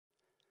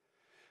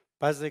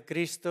Paz de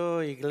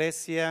Cristo,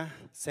 Iglesia,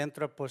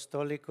 Centro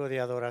Apostólico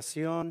de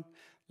Adoración.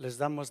 Les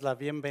damos la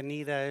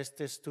bienvenida a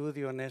este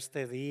estudio en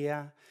este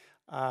día,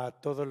 a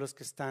todos los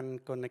que están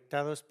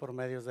conectados por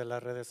medios de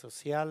las redes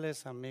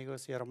sociales,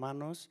 amigos y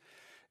hermanos.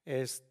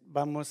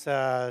 Vamos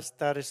a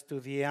estar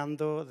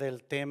estudiando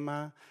del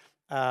tema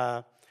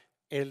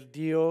el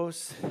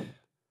Dios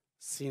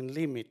sin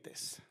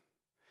límites.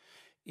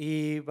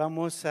 Y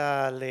vamos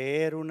a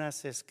leer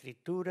unas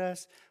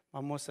escrituras.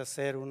 Vamos a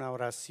hacer una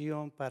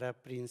oración para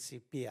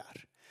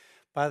principiar.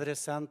 Padre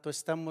Santo,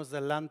 estamos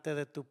delante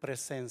de tu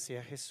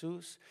presencia,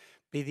 Jesús,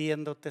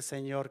 pidiéndote,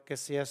 Señor, que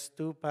seas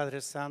tú, Padre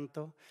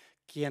Santo,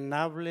 quien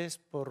hables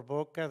por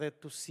boca de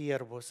tu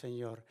siervo,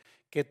 Señor.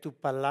 Que tu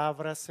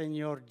palabra,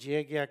 Señor,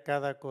 llegue a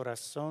cada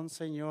corazón,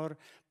 Señor,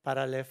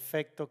 para el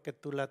efecto que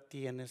tú la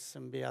tienes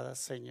enviada,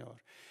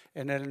 Señor.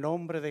 En el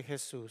nombre de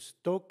Jesús,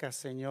 toca,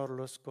 Señor,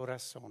 los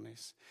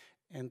corazones.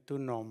 En tu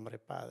nombre,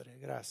 Padre,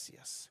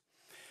 gracias.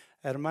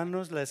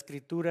 Hermanos, la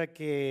escritura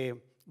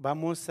que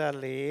vamos a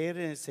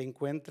leer se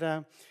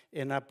encuentra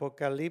en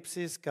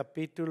Apocalipsis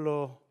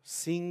capítulo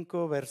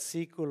 5,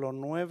 versículo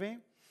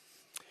 9.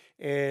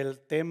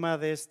 El tema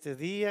de este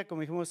día, como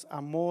dijimos,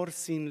 amor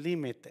sin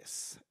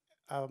límites.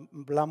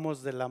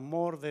 Hablamos del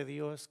amor de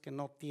Dios que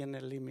no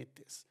tiene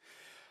límites.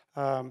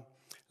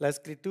 La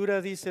escritura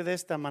dice de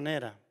esta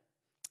manera: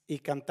 y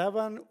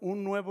cantaban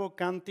un nuevo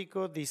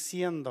cántico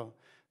diciendo: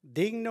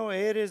 digno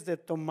eres de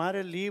tomar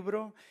el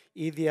libro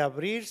y de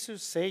abrir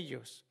sus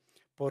sellos,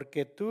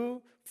 porque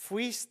tú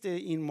fuiste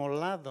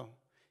inmolado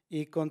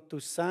y con tu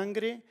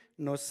sangre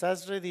nos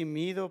has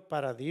redimido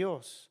para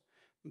Dios,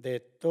 de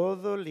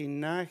todo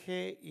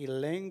linaje y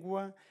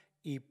lengua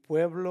y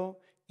pueblo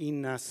y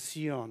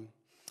nación.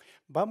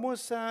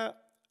 Vamos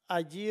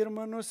allí,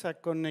 hermanos, a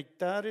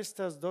conectar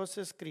estas dos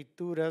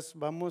escrituras.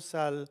 Vamos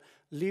al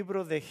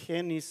libro de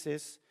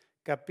Génesis,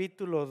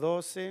 capítulo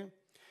 12,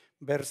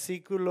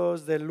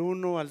 versículos del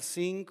 1 al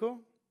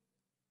 5.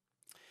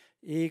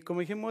 Y como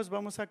dijimos,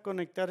 vamos a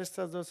conectar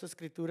estas dos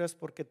escrituras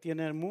porque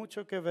tienen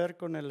mucho que ver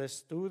con el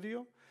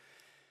estudio.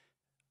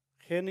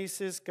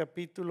 Génesis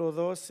capítulo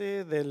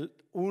 12 del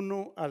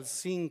 1 al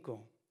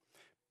 5.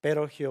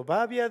 Pero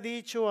Jehová había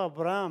dicho a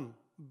Abraham: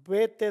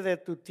 vete de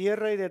tu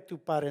tierra y de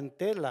tu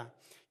parentela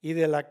y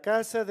de la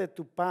casa de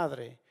tu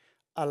padre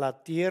a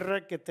la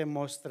tierra que te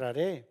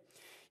mostraré,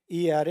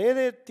 y haré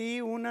de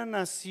ti una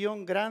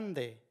nación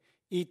grande,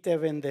 y te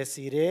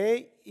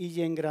bendeciré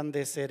y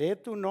engrandeceré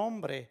tu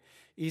nombre,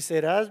 y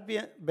serás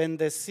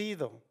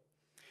bendecido.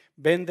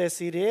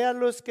 Bendeciré a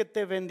los que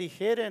te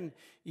bendijeren,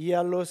 y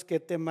a los que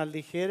te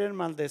maldijeren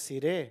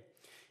maldeciré.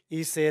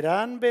 Y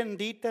serán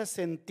benditas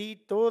en ti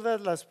todas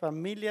las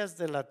familias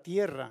de la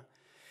tierra.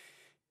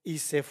 Y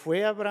se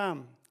fue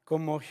Abraham,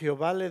 como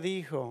Jehová le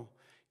dijo,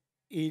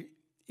 y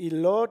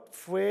Lot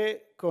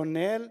fue con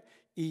él.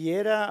 Y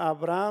era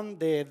Abraham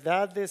de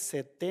edad de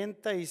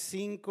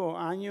 75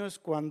 años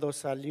cuando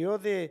salió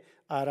de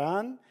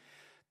Harán.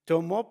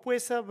 Tomó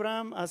pues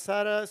Abraham a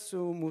Sarai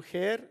su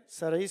mujer,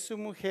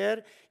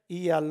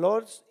 y a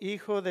Lot,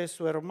 hijo de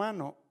su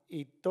hermano,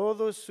 y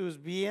todos sus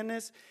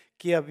bienes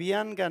que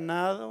habían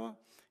ganado,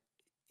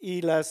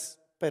 y las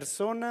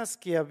personas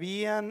que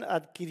habían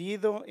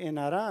adquirido en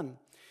Harán,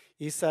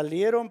 y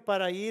salieron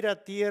para ir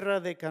a tierra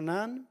de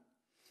Canaán,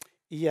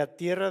 y a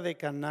tierra de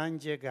Canaán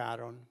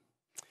llegaron.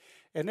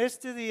 En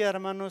este día,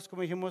 hermanos,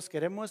 como dijimos,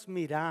 queremos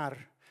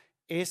mirar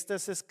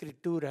estas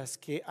escrituras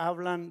que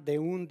hablan de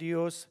un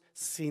Dios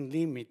sin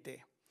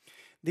límite.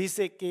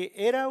 Dice que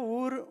era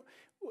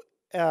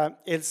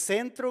el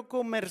centro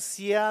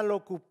comercial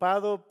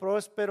ocupado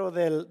próspero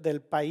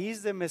del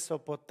país de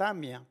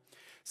Mesopotamia.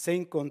 Se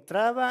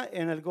encontraba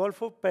en el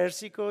Golfo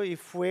Pérsico y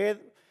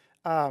fue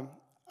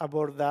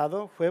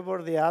bordeado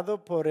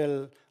por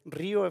el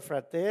río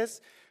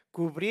Éufrates,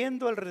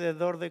 cubriendo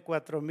alrededor de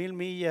 4,000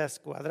 millas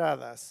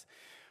cuadradas.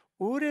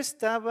 Ur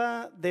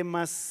estaba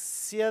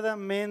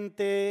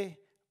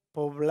demasiadamente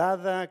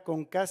poblada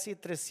con casi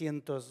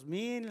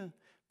 300,000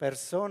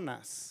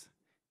 personas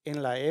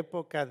en la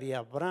época de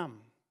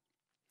Abraham.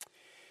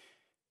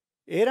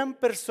 Eran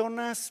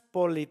personas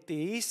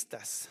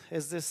politeístas,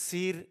 es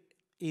decir,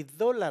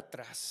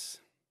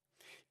 idólatras,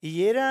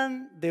 y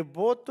eran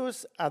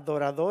devotos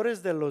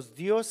adoradores de los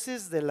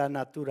dioses de la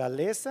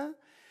naturaleza,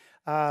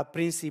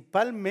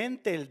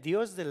 principalmente el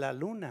dios de la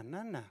luna,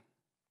 Nana.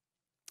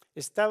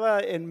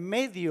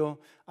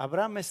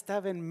 Abraham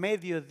estaba en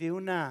medio de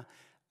una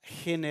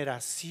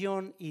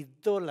generación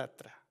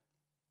idólatra.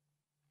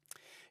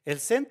 En el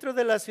centro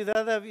de la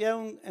ciudad había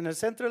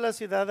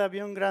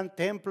un gran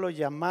templo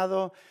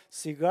llamado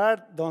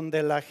Sigar,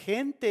 donde la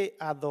gente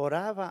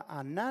adoraba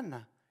a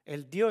Nana,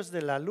 el dios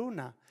de la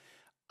luna.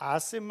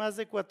 Hace más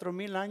de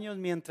 4,000 años,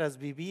 mientras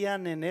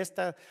vivían en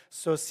esta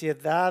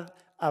sociedad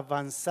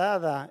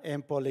avanzada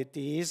en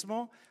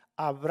politeísmo,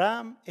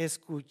 Abraham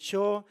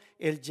escuchó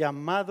el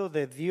llamado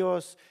de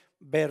Dios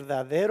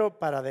verdadero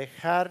para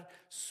dejar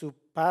su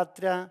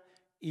patria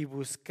y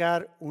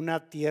buscar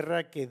una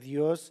tierra que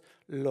Dios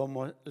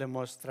le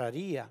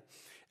mostraría.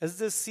 Es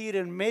decir,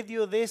 en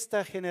medio de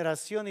esta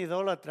generación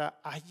idólatra,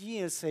 allí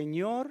el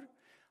Señor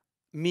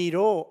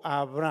miró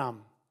a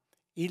Abraham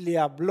y le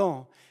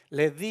habló,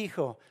 le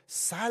dijo: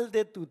 sal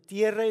de tu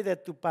tierra y de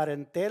tu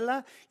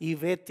parentela y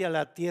vete a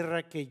la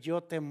tierra que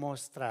yo te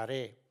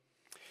mostraré.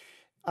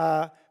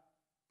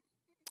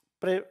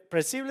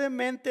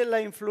 Posiblemente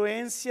la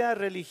influencia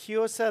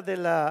religiosa de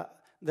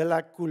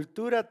la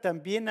cultura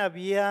también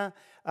había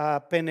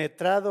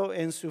penetrado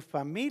en su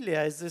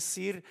familia, es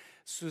decir,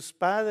 sus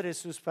padres,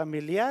 sus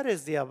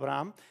familiares de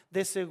Abraham,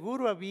 de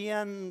seguro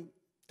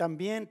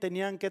también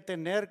tenían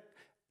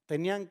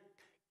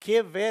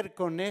que ver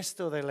con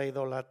esto de la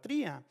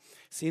idolatría.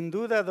 Sin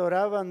duda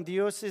adoraban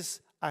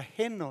dioses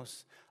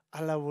ajenos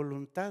a la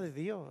voluntad de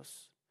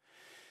Dios.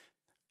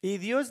 Y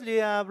Dios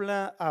le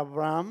habla a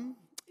Abraham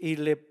y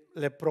le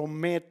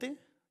promete.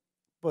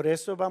 Por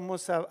eso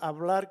vamos a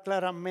hablar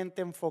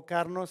claramente,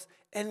 enfocarnos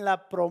en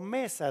la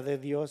promesa de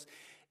Dios,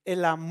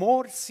 el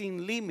amor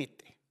sin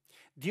límite.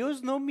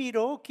 Dios no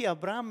miró que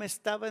Abraham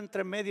estaba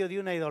entre medio de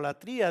una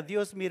idolatría.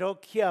 Dios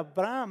miró que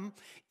Abraham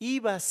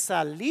iba a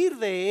salir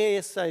de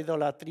esa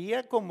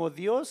idolatría como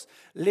Dios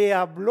le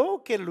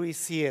habló que lo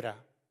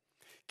hiciera,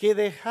 que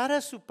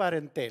dejara su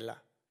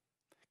parentela,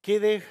 que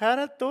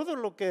dejara todo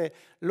lo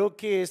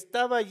que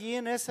estaba allí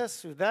en esa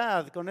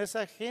ciudad, con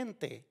esa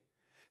gente.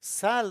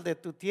 Sal de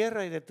tu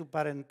tierra y de tu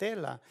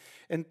parentela.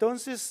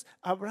 Entonces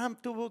Abraham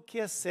tuvo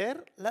que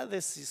hacer la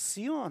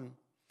decisión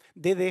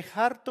de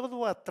dejar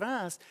todo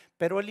atrás,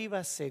 pero él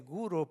iba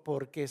seguro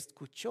porque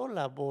escuchó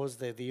la voz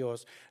de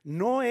Dios.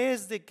 No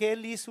es de que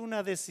él hizo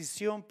una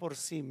decisión por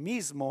sí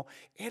mismo,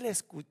 él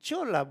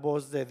escuchó la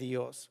voz de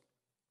Dios.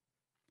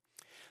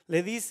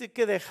 Le dice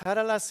que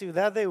dejara la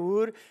ciudad de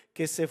Ur,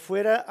 que se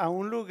fuera a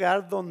un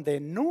lugar donde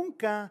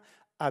nunca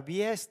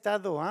había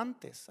estado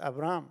antes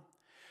Abraham.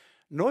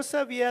 No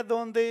sabía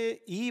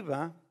dónde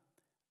iba,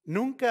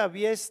 nunca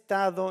había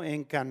estado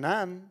en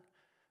Canaán,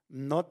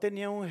 no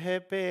tenía un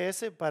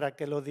GPS para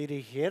que lo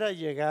dirigiera a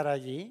llegar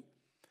allí,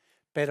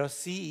 pero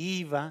sí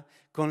iba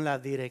con la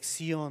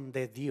dirección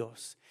de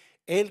Dios.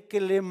 El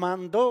que le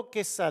mandó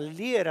que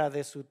saliera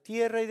de su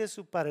tierra y de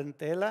su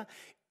parentela,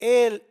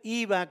 él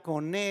iba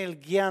con él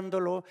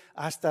guiándolo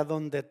hasta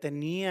donde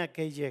tenía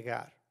que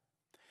llegar.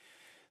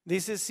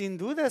 Dice, sin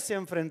duda se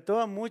enfrentó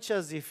a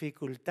muchas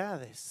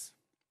dificultades.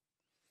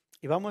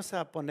 Y vamos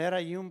a poner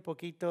ahí un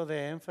poquito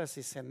de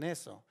énfasis en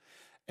eso.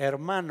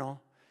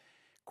 Hermano,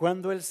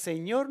 cuando el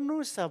Señor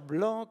nos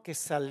habló que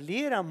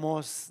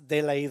saliéramos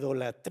de la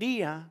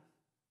idolatría,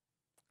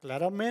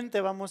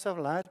 claramente vamos a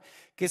hablar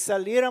que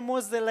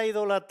saliéramos de la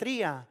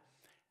idolatría,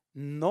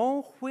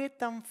 no fue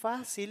tan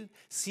fácil,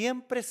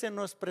 siempre se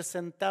nos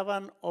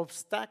presentaban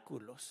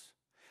obstáculos.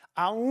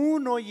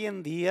 Aún hoy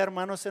en día,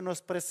 hermanos, se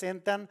nos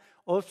presentan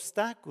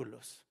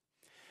obstáculos.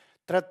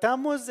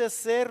 Tratamos de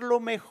hacer lo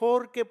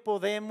mejor que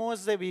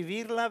podemos, de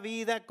vivir la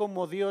vida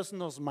como Dios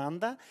nos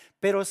manda,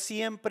 pero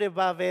siempre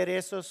va a haber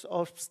esos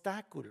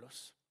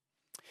obstáculos.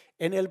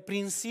 En el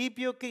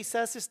principio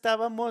quizás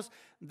estábamos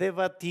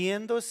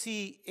debatiendo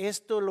si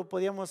esto lo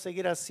podíamos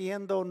seguir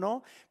haciendo o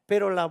no,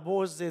 pero la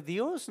voz de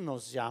Dios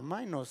nos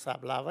llama y nos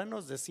hablaba y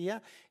nos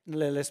decía,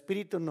 el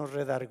Espíritu nos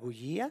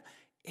redarguía,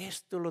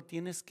 esto lo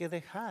tienes que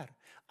dejar.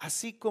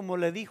 Así como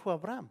le dijo a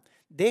Abraham,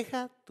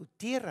 deja tu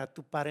tierra,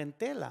 tu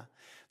parentela.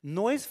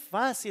 No es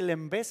fácil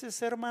en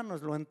veces,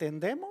 hermanos, lo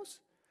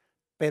entendemos,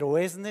 pero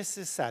es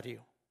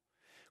necesario.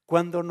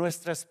 Cuando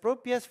nuestras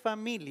propias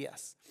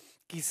familias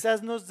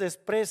quizás nos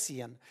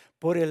desprecian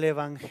por el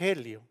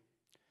evangelio,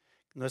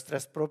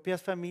 nuestras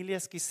propias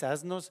familias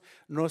quizás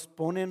nos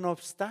ponen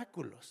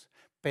obstáculos,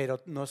 pero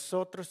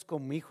nosotros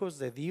como hijos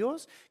de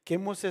Dios, que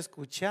hemos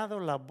escuchado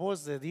la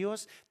voz de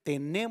Dios,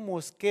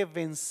 tenemos que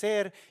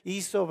vencer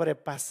y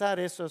sobrepasar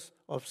esos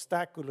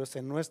obstáculos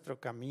en nuestro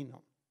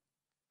camino.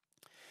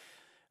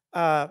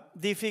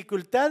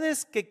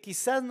 Dificultades que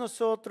quizás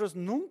nosotros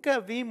nunca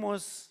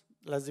vimos,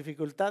 las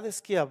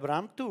dificultades que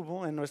Abraham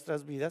tuvo en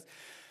nuestras vidas.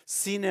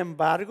 Sin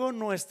embargo,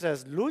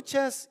 nuestras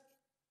luchas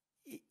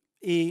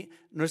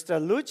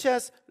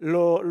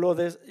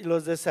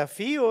los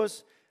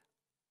desafíos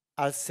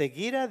al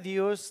seguir a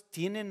Dios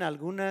tienen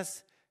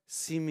algunas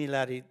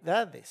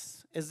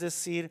similaridades, es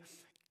decir,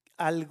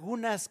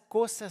 algunas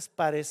cosas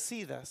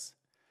parecidas.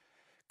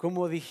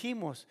 Como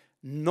dijimos,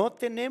 no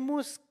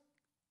tenemos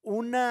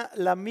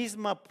la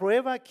misma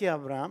prueba que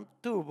Abraham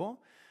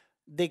tuvo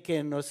de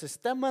que nos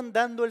está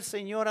mandando el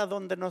Señor a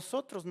donde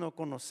nosotros no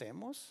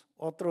conocemos,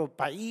 otro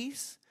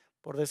país,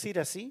 por decir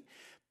así,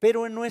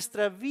 pero en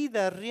nuestra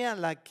vida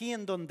real, aquí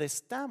en donde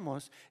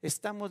estamos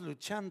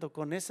luchando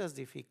con esas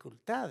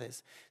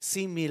dificultades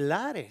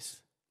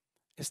similares.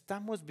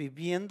 Estamos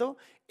viviendo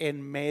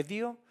en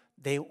medio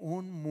de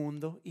un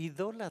mundo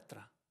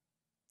idólatra.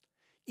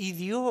 Y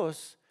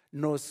Dios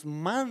nos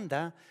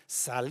manda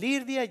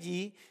salir de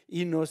allí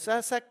y nos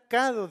ha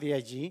sacado de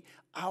allí.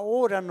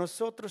 Ahora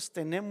nosotros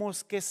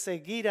tenemos que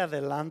seguir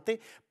adelante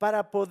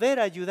para poder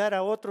ayudar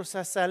a otros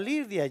a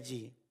salir de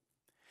allí.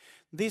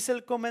 Dice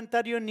el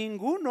comentario,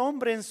 ningún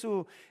hombre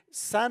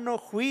sano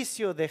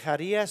juicio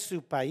dejaría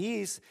su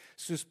país,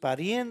 sus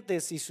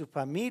parientes y su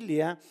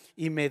familia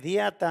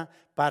inmediata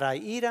para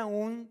ir a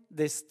un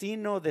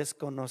destino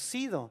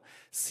desconocido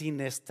sin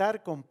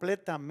estar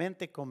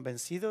completamente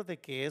convencido de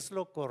que es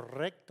lo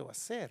correcto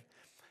hacer.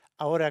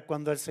 Ahora,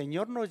 cuando el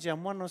Señor nos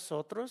llamó a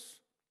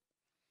nosotros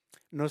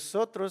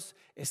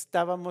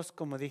estábamos,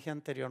 como dije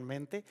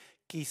anteriormente,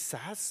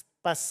 quizás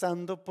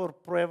pasando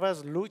por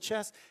pruebas,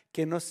 luchas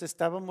que nos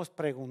estábamos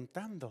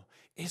preguntando,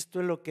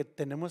 ¿esto es lo que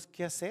tenemos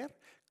que hacer?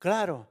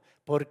 Claro,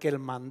 porque el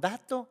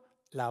mandato,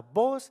 la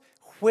voz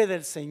fue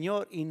del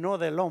Señor y no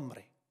del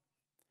hombre.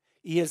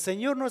 Y el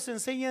Señor nos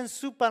enseña en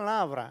su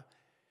palabra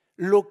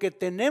lo que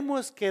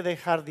tenemos que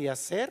dejar de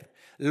hacer,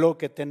 lo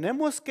que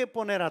tenemos que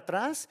poner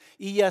atrás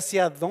y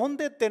hacia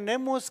dónde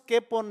tenemos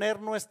que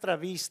poner nuestra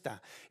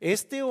vista.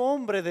 Este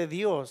hombre de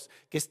Dios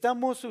que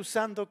estamos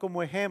usando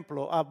como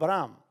ejemplo,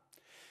 Abraham,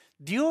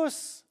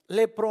 Dios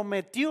le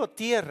prometió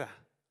tierra,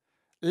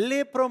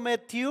 le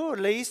prometió,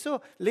 le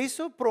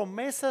hizo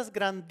promesas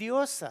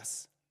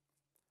grandiosas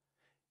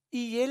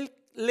y él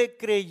le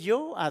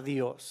creyó a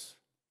Dios.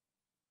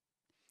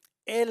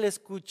 Él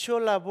escuchó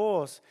la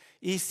voz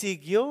y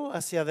siguió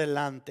hacia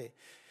adelante.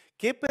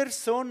 ¿Qué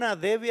persona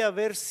debe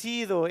haber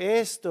sido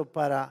esto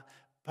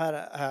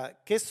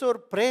qué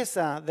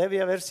sorpresa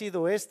debe haber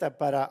sido esta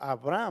para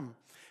Abraham?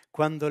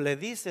 Cuando le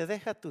dice,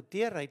 deja tu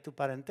tierra y tu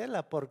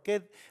parentela, ¿por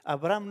qué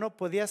Abraham no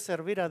podía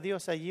servir a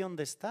Dios allí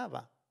donde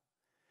estaba?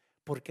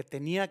 Porque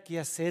tenía que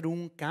hacer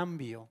un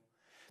cambio.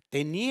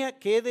 Tenía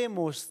que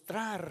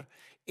demostrar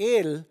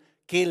él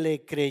que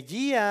le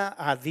creía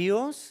a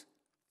Dios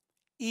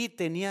y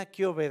tenía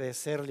que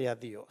obedecerle a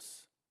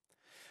Dios.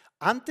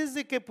 Antes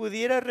de que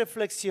pudiera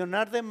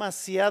reflexionar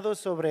demasiado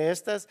sobre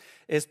estas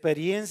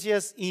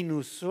experiencias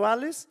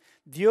inusuales,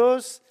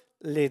 Dios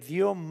le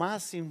dio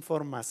más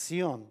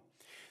información.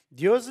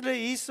 Dios le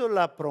hizo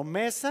la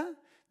promesa,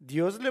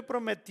 Dios le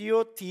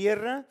prometió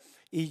tierra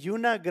y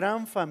una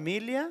gran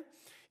familia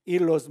y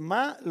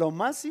lo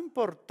más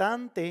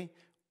importante,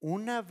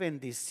 una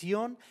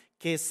bendición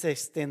que se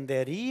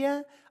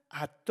extendería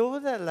a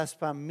todas las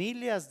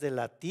familias de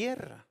la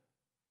tierra.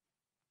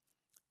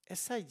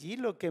 Es allí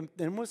lo que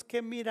tenemos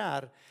que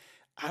mirar.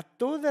 A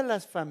todas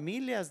las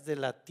familias de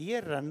la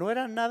tierra. No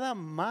era nada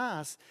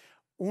más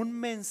un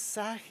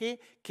mensaje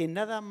que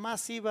nada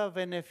más iba a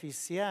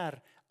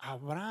beneficiar a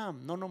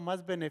Abraham. No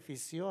nomás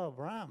benefició a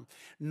Abraham.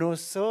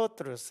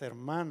 Nosotros,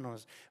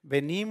 hermanos,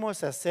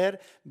 venimos a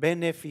ser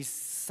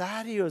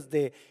beneficiarios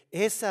de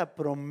esa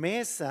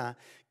promesa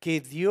que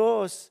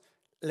Dios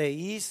le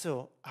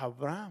hizo a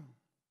Abraham.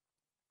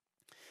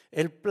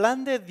 El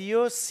plan de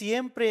Dios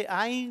siempre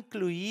ha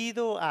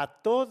incluido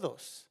a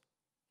todos.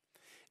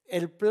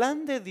 El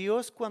plan de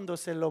Dios cuando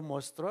se lo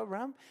mostró a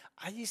Abraham,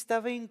 allí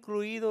estaba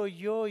incluido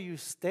yo y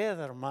usted,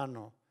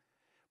 hermano.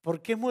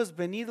 Porque hemos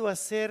venido a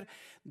ser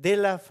de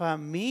la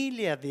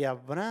familia de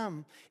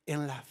Abraham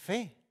en la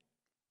fe.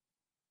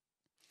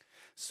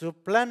 Su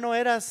plan no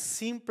era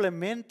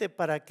simplemente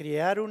para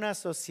crear una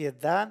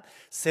sociedad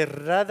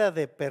cerrada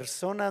de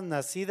personas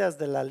nacidas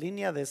de la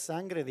línea de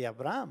sangre de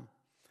Abraham.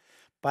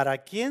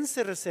 ¿Para quién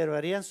se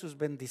reservarían sus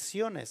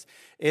bendiciones?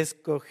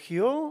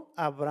 Escogió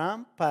a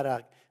Abraham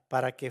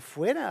para que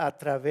fuera a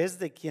través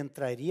de quien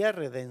traería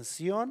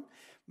redención,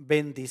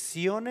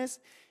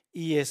 bendiciones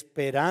y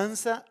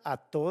esperanza a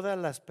todas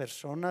las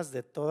personas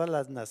de todas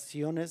las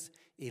naciones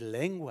y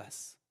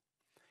lenguas.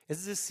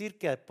 Es decir,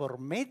 que por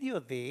medio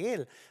de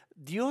él,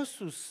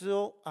 Dios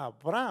usó a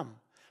Abraham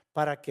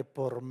para que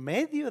por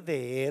medio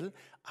de él,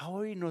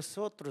 hoy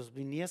nosotros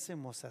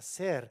viniésemos a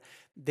ser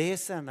de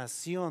esa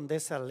nación, de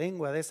esa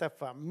lengua, de esa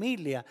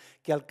familia,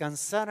 que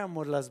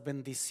alcanzáramos las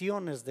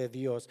bendiciones de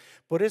Dios.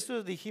 Por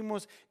eso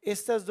dijimos,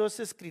 estas dos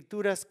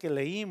escrituras que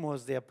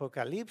leímos de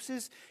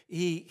Apocalipsis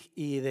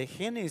y de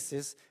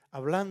Génesis,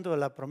 hablando de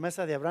la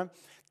promesa de Abraham,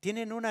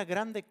 tienen una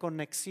grande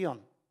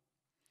conexión.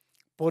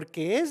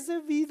 Porque es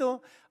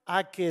debido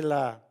a que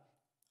la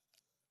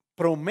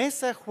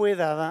promesa fue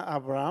dada a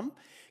Abraham,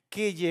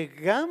 que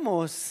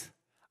llegamos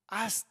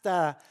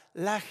hasta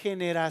la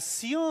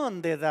generación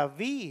de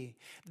David,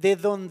 de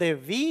donde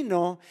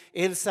vino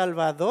el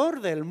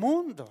Salvador del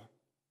mundo.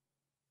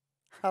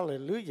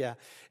 Aleluya.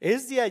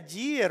 Es de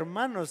allí,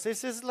 hermanos,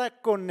 esa es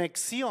la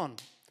conexión,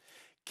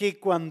 que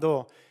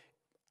cuando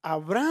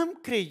Abraham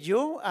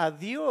creyó a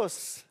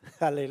Dios,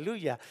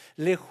 aleluya,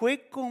 le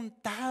fue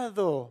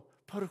contado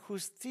por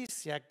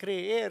justicia,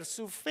 creer,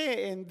 su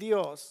fe en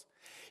Dios.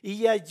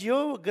 Y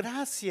halló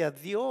gracia a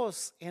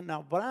Dios en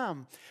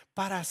Abraham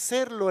para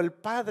hacerlo el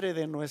padre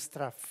de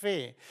nuestra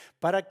fe,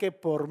 para que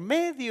por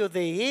medio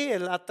de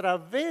él, a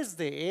través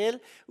de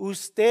él,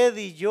 usted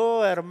y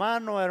yo,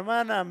 hermano,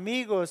 hermana,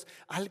 amigos,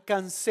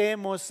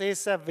 alcancemos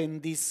esa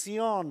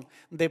bendición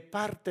de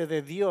parte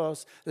de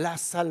Dios, la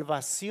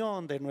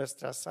salvación de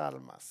nuestras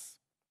almas.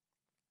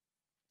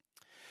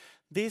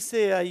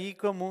 Dice ahí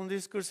como un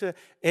discurso,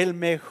 el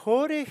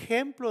mejor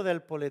ejemplo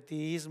del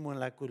politeísmo en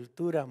la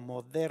cultura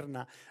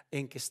moderna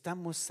en que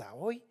estamos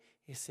hoy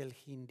es el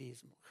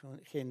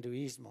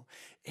hinduismo.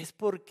 Es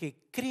porque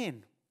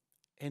creen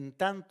en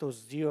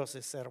tantos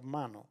dioses,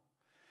 hermano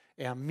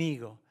y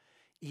amigo.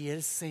 Y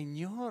el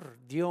Señor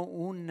dio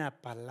una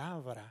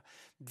palabra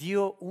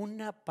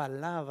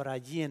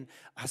allí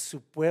a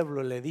su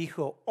pueblo. Le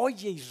dijo: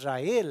 oye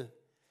Israel,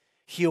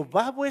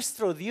 Jehová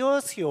vuestro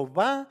Dios,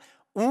 Jehová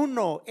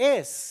uno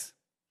es.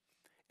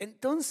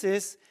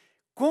 Entonces,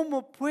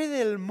 ¿cómo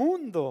puede el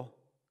mundo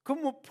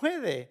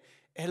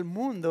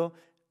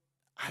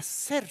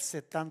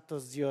hacerse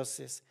tantos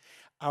dioses?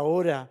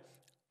 Ahora,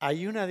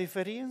 hay una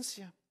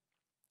diferencia.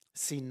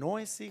 Si no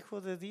es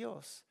hijo de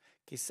Dios,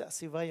 quizás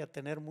sí vaya a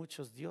tener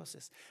muchos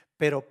dioses,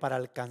 pero para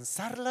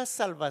alcanzar la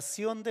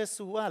salvación de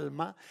su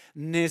alma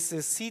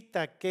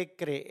necesita que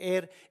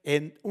creer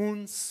en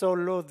un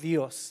solo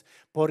Dios,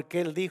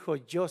 porque Él dijo: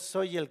 yo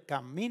soy el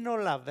camino,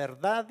 la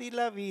verdad y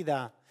la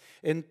vida.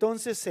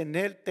 Entonces en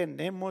Él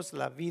tenemos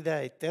la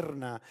vida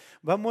eterna.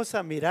 Vamos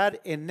a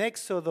mirar en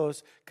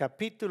Éxodos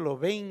capítulo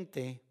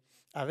 20,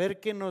 a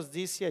ver qué nos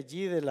dice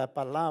allí de la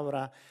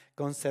palabra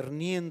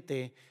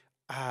concerniente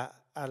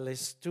al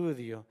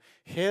estudio.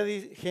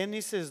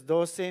 Génesis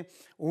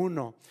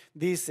 12:1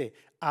 dice: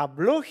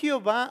 habló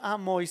Jehová a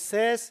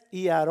Moisés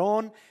y a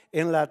Aarón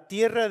en la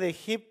tierra de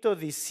Egipto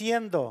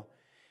diciendo: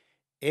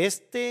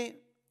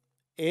 este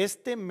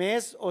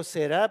mes os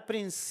será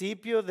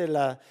principio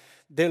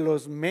de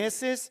los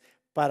meses,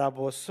 para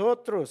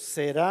vosotros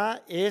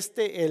será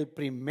el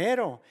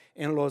primero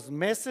en los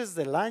meses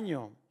del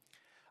año.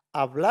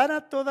 Hablar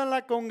a toda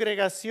la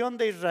congregación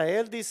de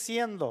Israel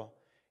diciendo: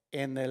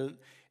 en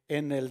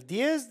el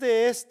 10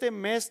 de este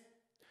mes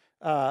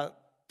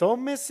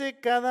tómese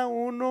cada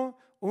uno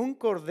un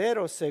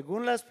cordero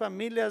según las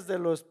familias de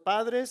los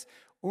padres,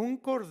 un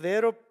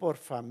cordero por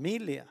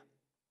familia.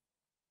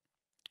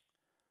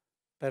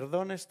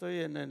 Perdón,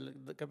 estoy en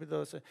el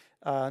capítulo 12.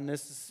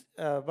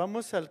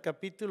 Vamos al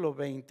capítulo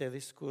 20,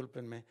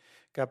 discúlpenme.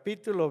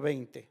 Capítulo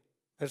 20,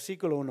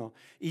 versículo 1.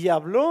 Y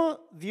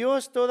habló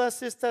Dios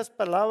todas estas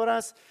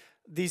palabras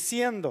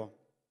diciendo: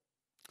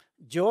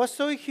 yo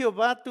soy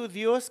Jehová tu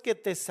Dios, que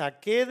te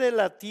saqué de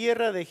la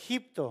tierra de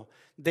Egipto,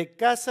 de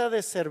casa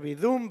de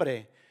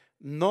servidumbre.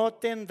 No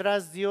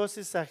tendrás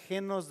dioses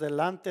ajenos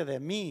delante de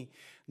mí.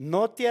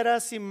 No te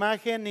harás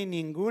imagen ni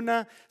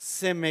ninguna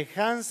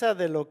semejanza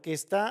de lo que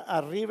está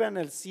arriba en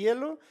el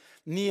cielo,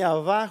 ni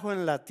abajo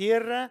en la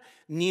tierra,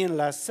 ni en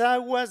las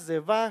aguas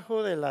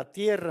debajo de la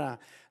tierra.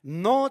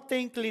 No te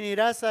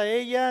inclinarás a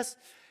ellas,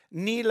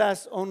 ni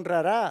las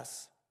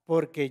honrarás,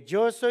 porque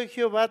yo soy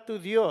Jehová tu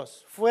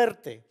Dios,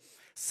 fuerte,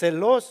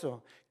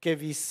 celoso, que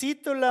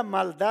visito la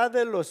maldad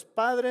de los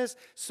padres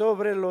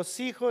sobre los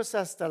hijos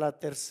hasta la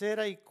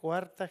tercera y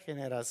cuarta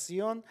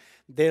generación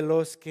de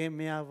los que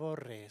me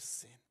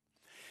aborrecen.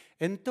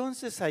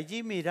 Entonces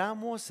allí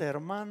miramos,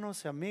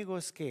 hermanos y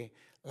amigos, que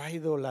la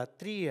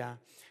idolatría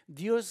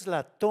Dios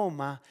la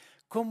toma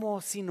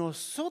como si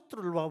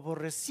nosotros lo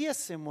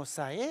aborreciésemos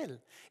a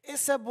Él.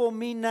 Es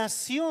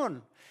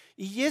abominación.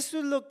 Y eso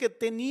es lo que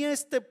tenía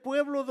este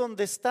pueblo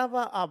donde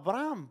estaba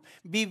Abraham,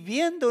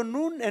 viviendo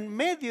en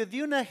medio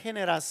de una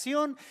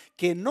generación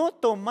que no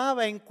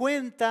tomaba en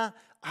cuenta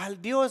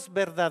al Dios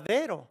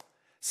verdadero,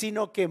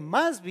 sino que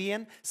más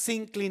bien se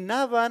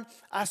inclinaban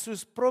a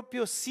sus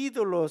propios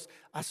ídolos,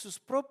 a sus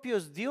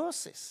propios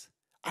dioses.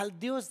 Al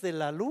Dios de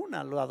la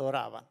luna lo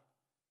adoraban.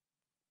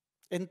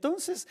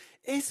 Entonces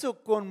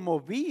eso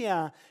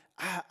conmovía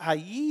a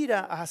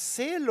ira, a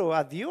celo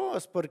a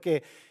Dios,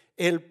 porque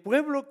el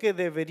pueblo que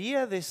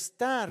debería de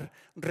estar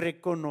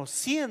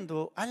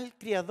reconociendo al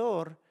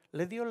Creador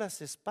le dio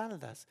las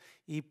espaldas,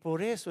 y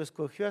por eso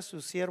escogió a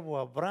su siervo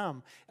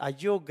Abraham,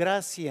 halló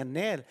gracia en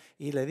él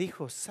y le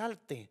dijo: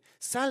 salte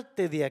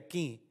de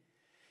aquí.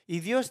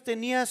 Y Dios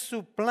tenía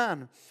su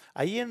plan.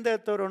 Ahí en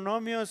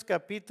Deuteronomios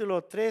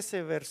capítulo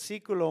 13,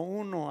 versículo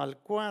 1 al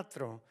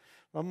 4.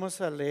 Vamos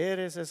a leer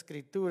esa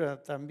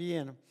escritura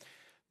también.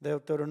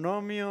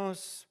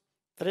 Deuteronomios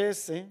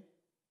 13,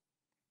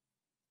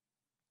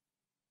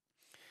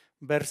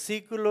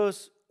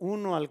 versículos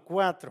 1 al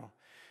 4.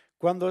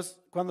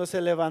 Cuando se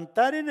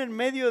levantaren en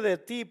medio de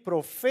ti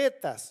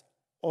profetas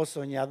o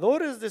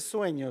soñadores de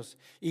sueños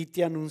y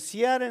te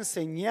anunciaren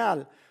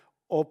señal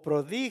o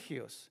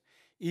prodigios,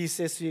 y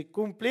si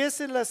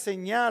cumpliese la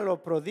señal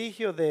o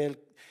prodigio que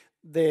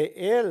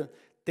él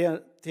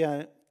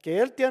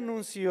te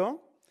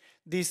anunció,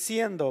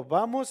 diciendo: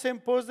 vamos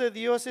en pos de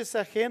dioses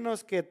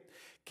ajenos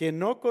que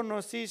no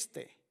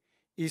conociste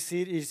y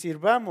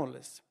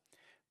sirvámosles,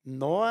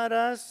 no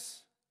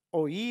harás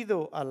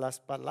oído a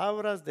las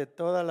palabras de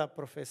toda la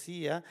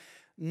profecía,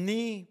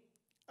 ni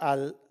a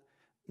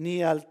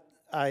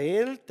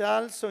él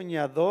tal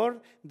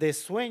soñador de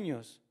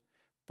sueños,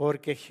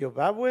 porque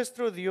Jehová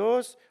vuestro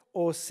Dios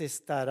os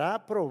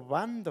estará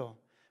probando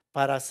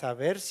para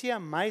saber si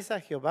amáis a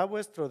Jehová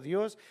vuestro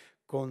Dios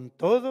con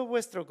todo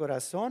vuestro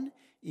corazón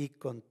y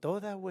con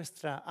toda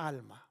vuestra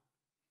alma.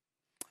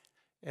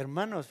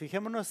 Hermanos,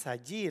 fijémonos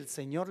allí, el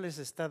Señor les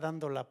está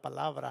dando la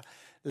palabra.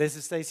 les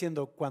está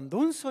diciendo, cuando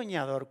un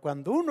soñador,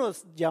 cuando uno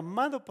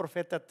llamado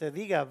profeta te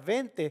diga,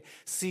 vente,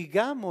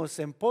 sigamos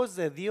en pos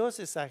de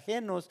dioses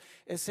ajenos,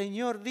 el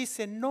Señor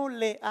dice, no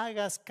le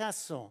hagas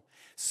caso.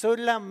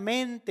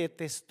 Solamente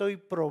te estoy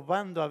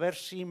probando a ver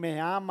si me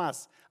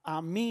amas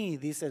a mí,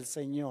 dice el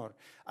Señor.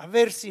 A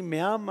ver si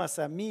me amas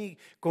a mí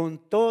con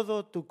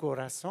todo tu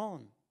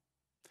corazón.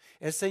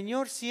 El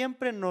Señor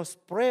siempre nos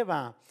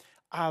prueba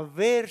a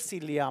ver si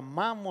le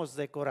amamos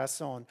de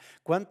corazón.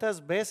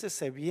 ¿Cuántas veces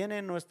se viene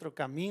en nuestro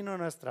camino,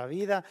 en nuestra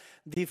vida,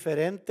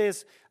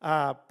 diferentes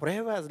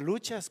pruebas,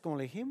 luchas, como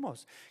le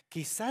dijimos?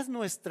 Quizás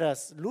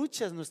nuestras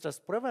luchas, nuestras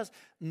pruebas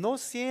no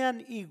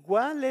sean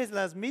iguales,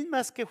 las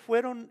mismas que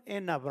fueron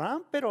en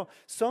Abraham, pero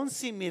son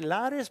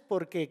similares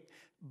porque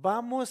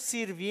vamos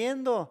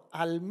sirviendo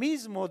al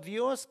mismo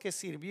Dios que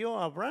sirvió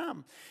a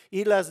Abraham.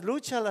 Y las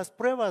luchas, las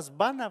pruebas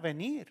van a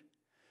venir.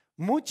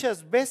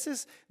 Muchas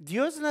veces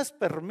Dios las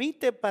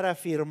permite para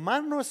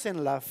afirmarnos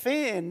en la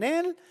fe en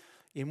Él,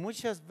 y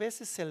muchas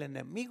veces el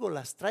enemigo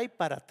las trae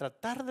para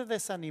tratar de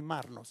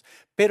desanimarnos.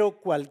 Pero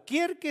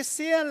cualquier que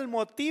sea el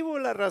motivo,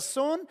 la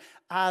razón,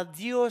 a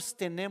Dios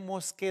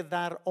tenemos que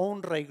dar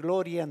honra y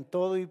gloria en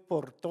todo y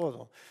por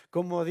todo.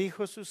 Como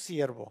dijo su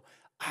siervo,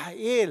 a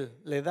Él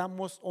le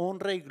damos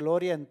honra y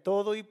gloria en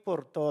todo y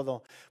por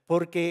todo,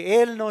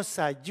 porque Él nos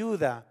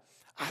ayuda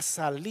a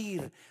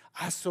salir,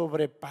 a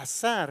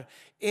sobrepasar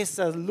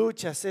esas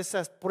luchas,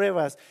 esas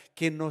pruebas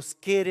que nos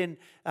quieren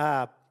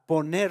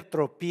poner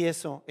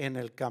tropiezo en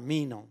el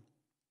camino.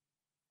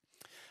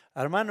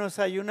 Hermanos,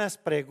 hay unas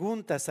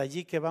preguntas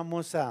allí que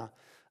vamos a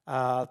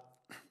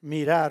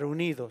mirar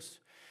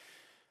unidos.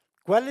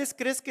 ¿Cuáles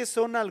crees que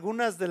son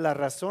algunas de las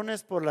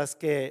razones por las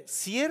que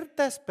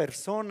ciertas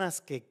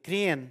personas que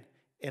creen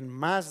en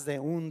más de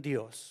un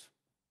Dios?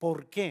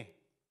 ¿Por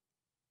qué?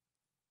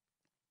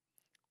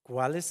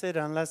 ¿Cuáles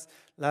serán las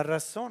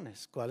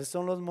razones? ¿Cuáles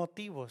son los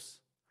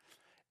motivos?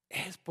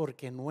 Es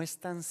porque no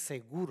están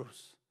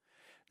seguros,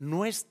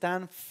 no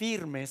están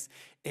firmes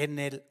en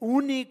el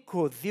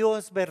único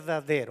Dios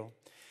verdadero.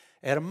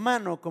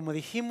 Hermano, como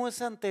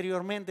dijimos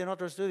anteriormente en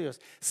otros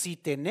estudios, si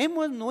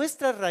tenemos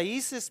nuestras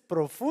raíces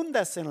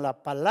profundas en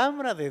la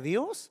palabra de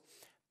Dios,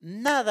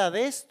 nada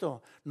de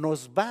esto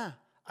nos va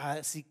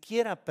a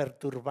siquiera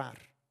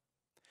perturbar.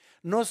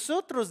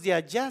 Nosotros de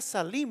allá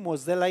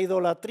salimos de la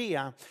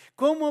idolatría.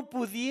 ¿Cómo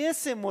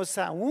pudiésemos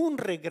aún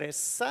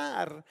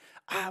regresar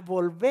a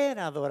volver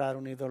a adorar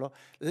un ídolo?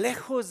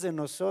 Lejos de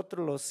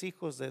nosotros los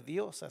hijos de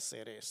Dios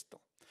hacer esto.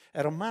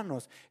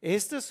 Hermanos,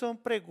 estas son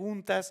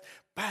preguntas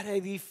para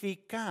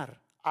edificar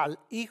al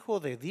Hijo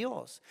de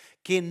Dios,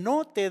 que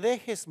no te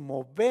dejes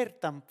mover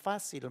tan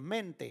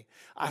fácilmente.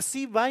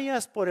 Así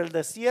vayas por el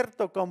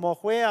desierto como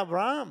fue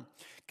Abraham.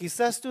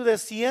 Quizás tu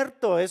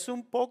desierto es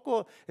un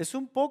poco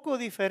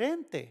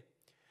diferente.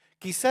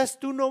 Quizás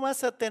tú no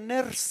vas a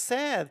tener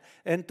sed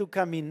en tu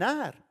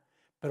caminar,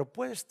 pero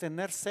puedes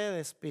tener sed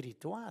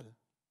espiritual.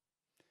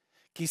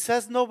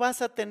 Quizás no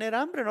vas a tener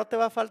hambre, no te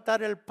va a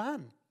faltar el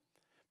pan,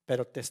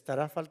 pero te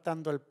estará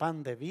faltando el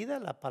pan de vida,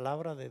 la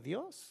palabra de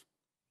Dios.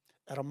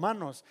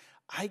 Hermanos,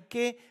 hay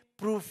que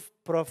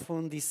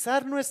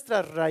profundizar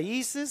nuestras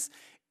raíces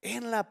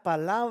en la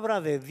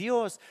palabra de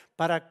Dios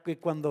para que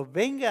cuando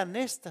vengan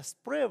estas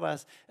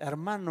pruebas,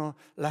 hermano,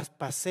 las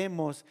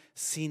pasemos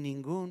sin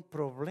ningún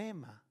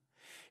problema.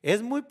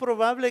 Es muy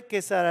probable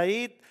que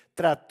Sarai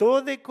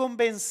trató de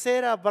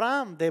convencer a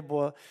Abraham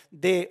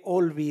de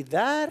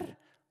olvidar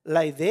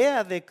la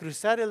idea de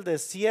cruzar el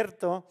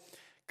desierto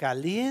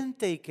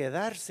caliente y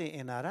quedarse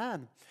en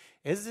Harán.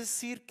 Es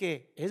decir,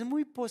 que es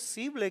muy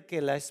posible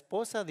que la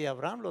esposa de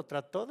Abraham lo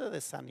trató de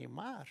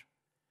desanimar.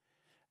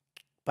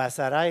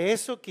 ¿Pasará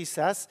eso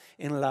quizás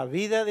en la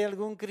vida de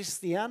algún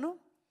cristiano?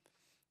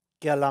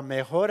 Que a lo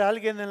mejor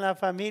alguien en la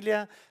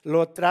familia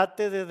lo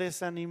trate de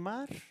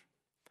desanimar.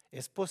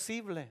 Es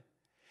posible.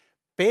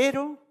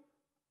 Pero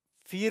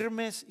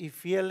firmes y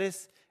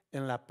fieles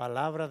en la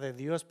palabra de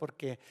Dios,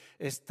 porque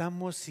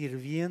estamos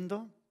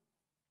sirviendo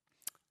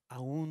a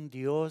un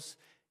Dios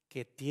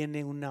que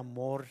tiene un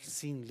amor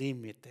sin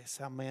límites.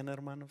 Amén,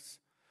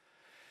 hermanos.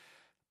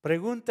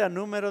 Pregunta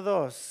número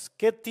 2.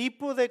 ¿Qué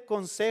tipo de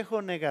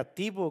consejo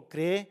negativo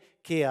cree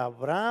que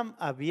Abraham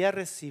había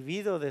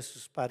recibido de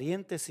sus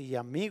parientes y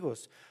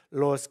amigos,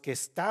 los que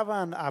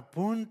estaban a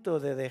punto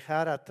de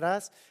dejar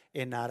atrás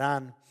en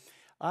Harán?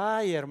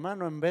 Ay,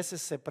 hermano, en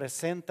veces se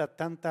presenta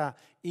tanta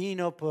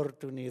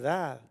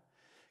inoportunidad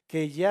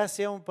que ya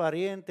sea un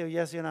pariente o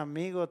ya sea un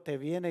amigo te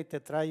viene y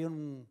te trae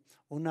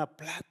una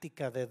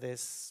plática de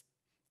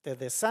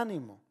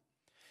desánimo.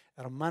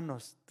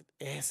 Hermanos,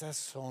 esas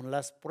son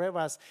las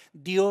pruebas.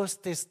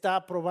 Dios te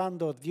está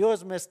probando,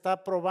 Dios me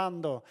está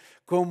probando.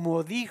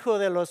 Como dijo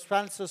de los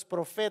falsos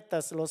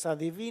profetas, los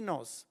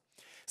adivinos.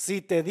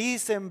 Si te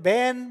dicen,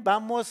 ven,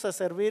 vamos a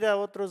servir a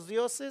otros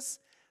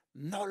dioses,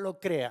 no lo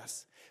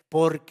creas,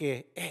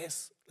 porque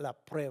es la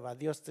prueba.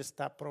 Dios te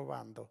está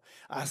probando.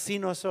 Así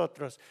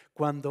nosotros,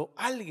 cuando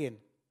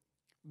alguien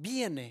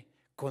viene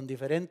con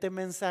diferente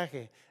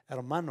mensaje.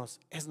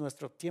 Hermanos, es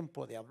nuestro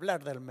tiempo de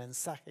hablar del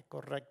mensaje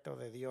correcto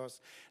de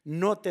Dios.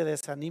 No te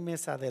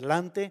desanimes,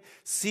 adelante,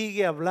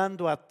 sigue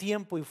hablando a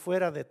tiempo y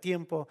fuera de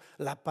tiempo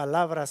la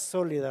palabra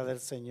sólida del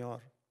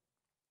Señor.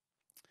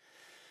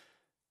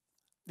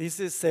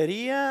 Dice,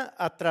 sería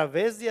a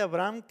través de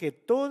Abraham que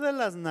todas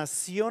las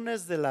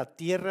naciones de la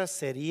tierra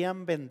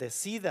serían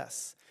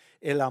bendecidas.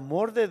 El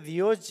amor de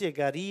Dios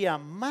llegaría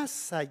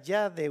más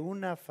allá de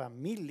una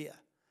familia.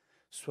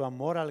 Su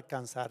amor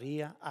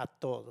alcanzaría a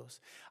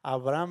todos.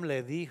 Abraham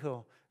le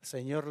dijo, el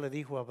Señor le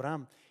dijo a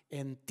Abraham,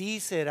 en ti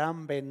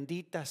serán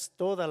benditas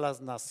todas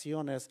las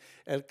naciones.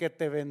 El que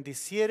te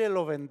bendiciere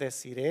lo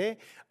bendeciré,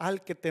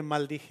 al que te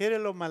maldijere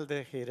lo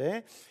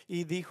maldeciré.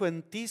 Y dijo,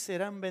 en ti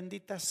serán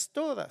benditas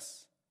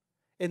todas.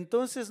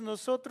 Entonces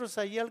nosotros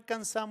ahí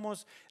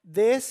alcanzamos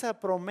de esa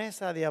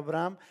promesa de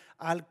Abraham,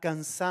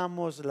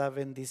 alcanzamos la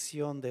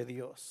bendición de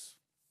Dios.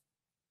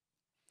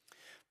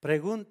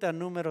 Pregunta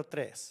número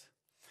 3.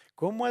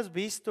 ¿Cómo has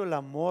visto el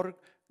amor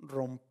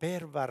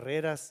romper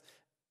barreras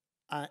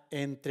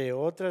entre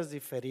otras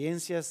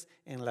diferencias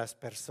en las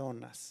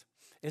personas?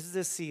 Es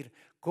decir,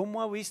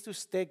 ¿cómo ha visto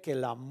usted que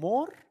el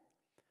amor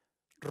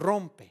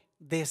rompe,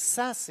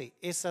 deshace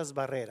esas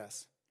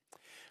barreras?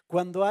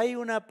 Cuando hay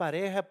una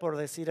pareja, por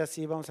decir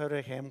así, vamos a ver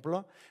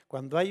ejemplo,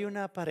 cuando hay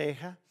una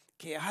pareja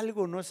que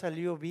algo no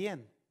salió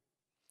bien,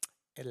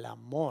 el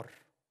amor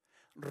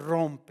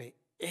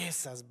rompe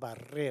esas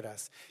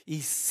barreras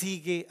y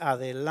sigue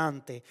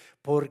adelante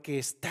porque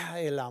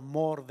está el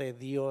amor de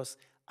Dios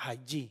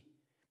allí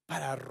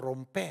para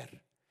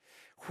romper.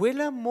 Fue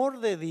el amor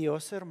de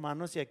Dios,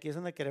 hermanos, y aquí es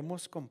donde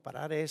queremos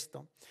comparar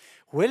esto.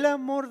 Fue el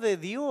amor de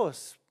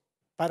Dios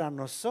para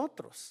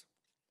nosotros.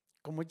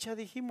 Como ya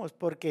dijimos,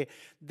 porque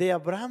de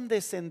Abraham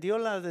descendió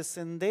la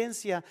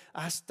descendencia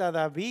hasta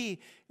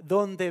David,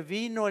 donde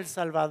vino el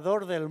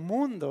Salvador del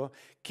mundo,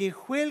 que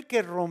fue el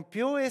que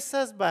rompió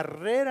esas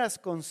barreras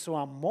con su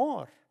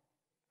amor.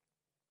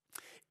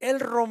 Él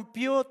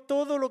rompió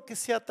todo lo que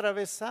se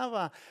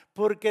atravesaba,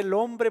 porque el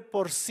hombre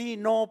por sí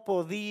no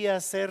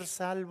podía ser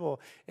salvo.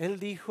 Él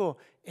dijo,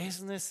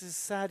 es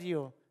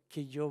necesario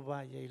que yo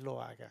vaya y lo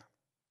haga.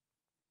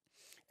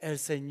 El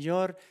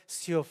Señor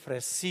se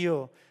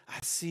ofreció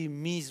a sí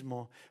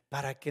mismo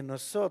para que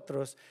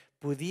nosotros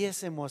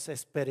pudiésemos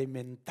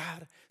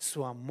experimentar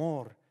su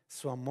amor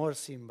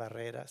sin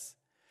barreras.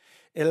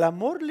 El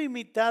amor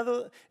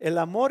ilimitado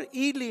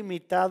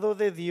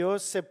de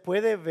Dios se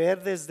puede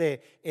ver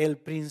desde el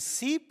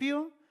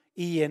principio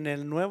y en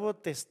el Nuevo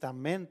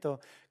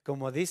Testamento,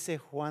 como dice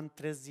Juan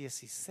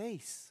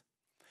 3:16.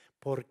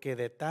 Porque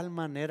de tal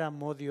manera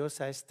amó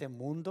Dios a este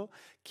mundo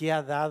que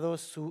ha dado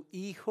su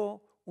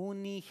Hijo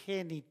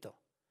unigénito,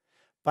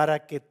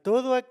 para que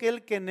todo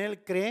aquel que en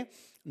él cree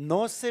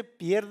no se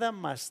pierda,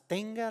 mas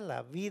tenga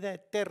la vida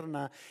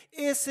eterna.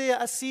 Ese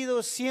ha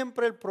sido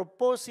siempre el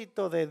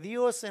propósito de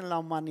Dios en la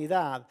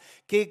humanidad,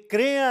 que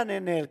crean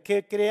en él,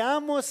 que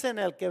creamos en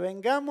él, que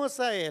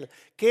vengamos a él,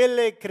 que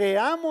le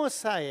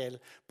creamos a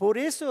él. Por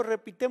eso,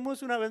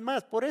 repitemos una vez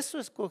más, por eso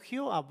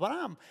escogió a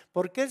Abraham,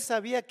 porque él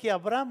sabía que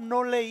Abraham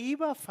no le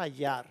iba a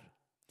fallar.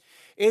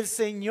 El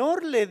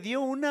Señor le dio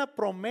una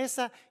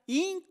promesa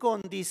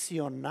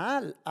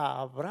incondicional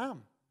a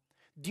Abraham.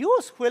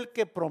 Dios fue el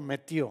que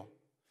prometió.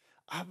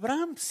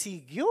 Abraham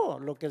siguió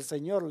lo que el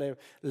Señor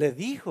le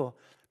dijo,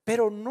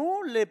 pero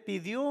no le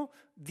pidió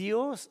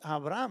Dios a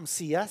Abraham,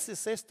 si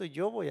haces esto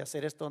yo voy a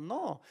hacer esto.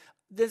 No,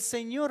 el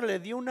Señor le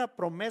dio una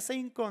promesa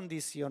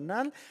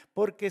incondicional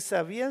porque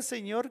sabía el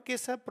Señor que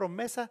esa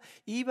promesa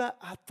iba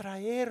a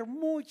traer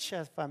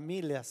muchas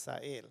familias a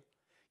él.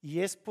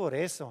 Y es por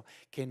eso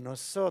que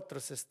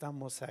nosotros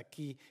estamos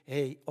aquí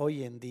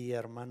hoy en día,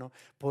 hermano,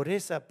 por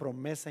esa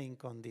promesa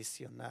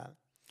incondicional.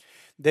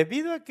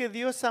 Debido a que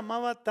Dios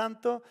amaba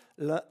tanto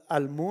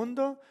al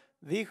mundo,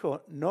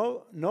 dijo,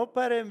 no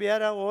para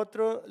enviar a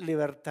otro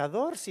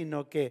libertador,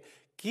 sino que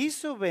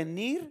quiso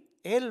venir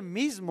Él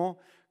mismo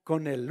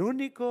como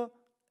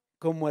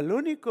el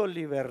único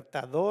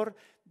libertador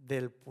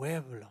del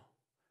pueblo.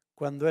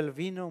 Cuando Él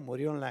vino,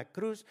 murió en la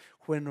cruz,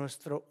 fue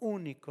nuestro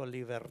único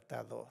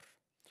libertador.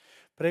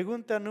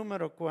 Pregunta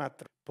número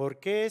 4. ¿Por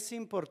qué es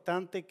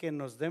importante que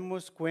nos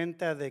demos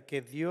cuenta de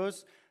que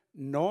Dios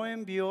no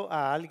envió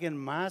a alguien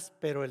más,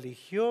 pero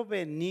eligió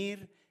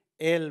venir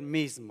Él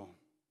mismo?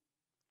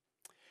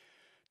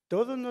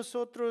 Todos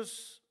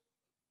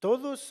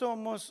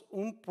somos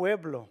un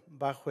pueblo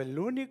bajo el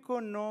único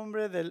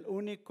nombre del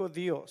único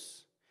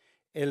Dios.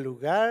 En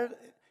lugar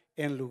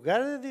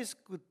de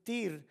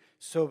discutir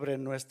sobre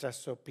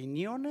nuestras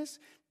opiniones,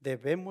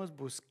 debemos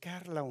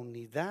buscar la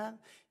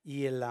unidad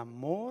y el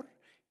amor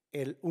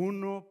el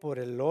uno por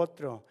el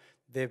otro.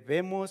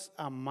 Debemos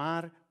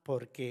amar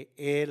porque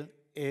Él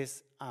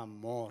es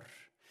amor.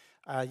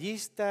 Allí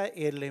está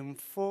el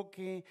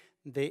enfoque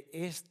de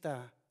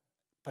esta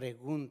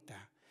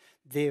pregunta.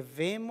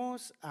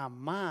 Debemos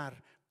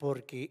amar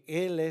porque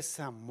Él es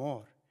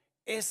amor.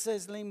 Esa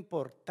es la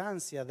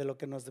importancia de lo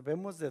que nos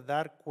debemos de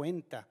dar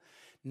cuenta.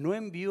 No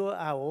envió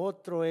a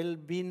otro, Él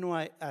vino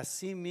a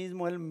sí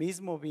mismo, Él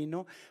mismo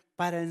vino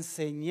para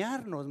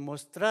enseñarnos,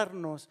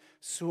 mostrarnos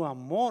su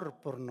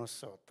amor por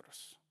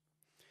nosotros.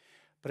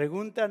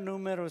 Pregunta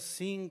número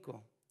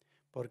 5.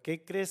 ¿Por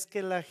qué crees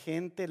que la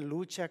gente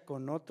lucha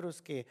con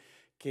otros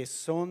que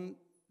son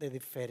de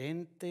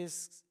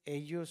diferentes,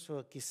 ellos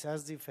o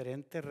quizás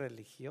diferente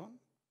religión?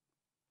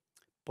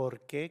 ¿Por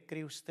qué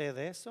cree usted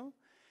eso?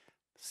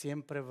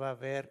 Siempre va a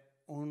haber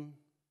un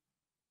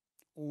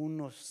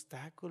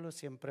obstáculo,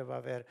 siempre va a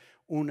haber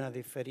una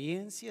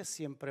diferencia,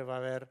 siempre va a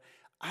haber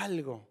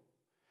algo.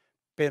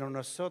 Pero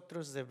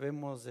nosotros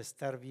debemos de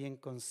estar bien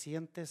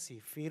conscientes y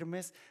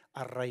firmes,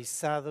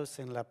 arraizados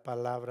en la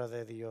palabra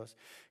de Dios.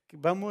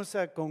 Vamos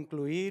a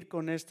concluir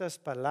con estas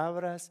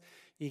palabras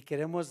y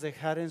queremos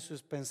dejar en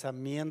sus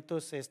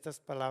pensamientos estas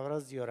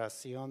palabras de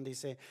oración.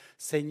 Dice: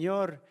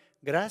 Señor,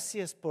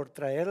 gracias por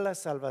traer la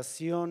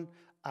salvación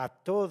a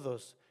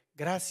todos.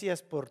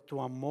 Gracias por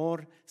tu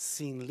amor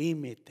sin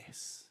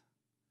límites.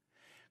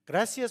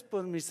 Gracias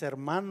por mis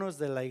hermanos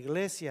de la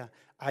iglesia.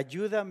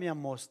 Ayúdame a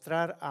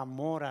mostrar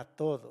amor a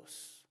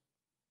todos.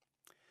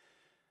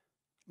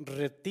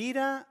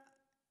 Retira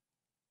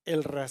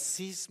el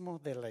racismo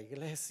de la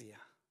iglesia.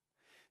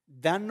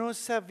 Danos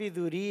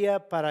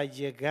sabiduría para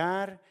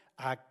llegar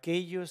a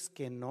aquellos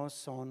que no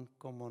son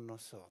como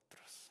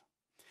nosotros.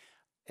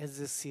 Es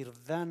decir,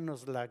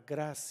 danos la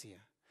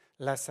gracia,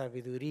 la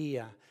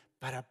sabiduría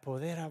para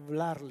poder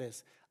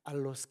hablarles a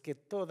los que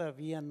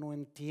todavía no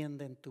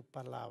entienden tu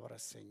palabra,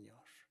 Señor.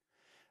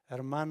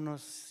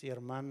 Hermanos y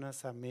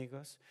hermanas,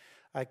 amigos,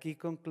 aquí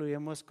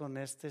concluimos con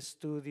este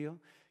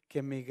estudio.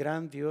 Que mi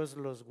gran Dios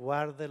los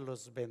guarde,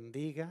 los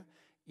bendiga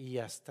y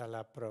hasta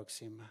la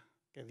próxima.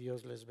 Que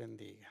Dios les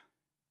bendiga.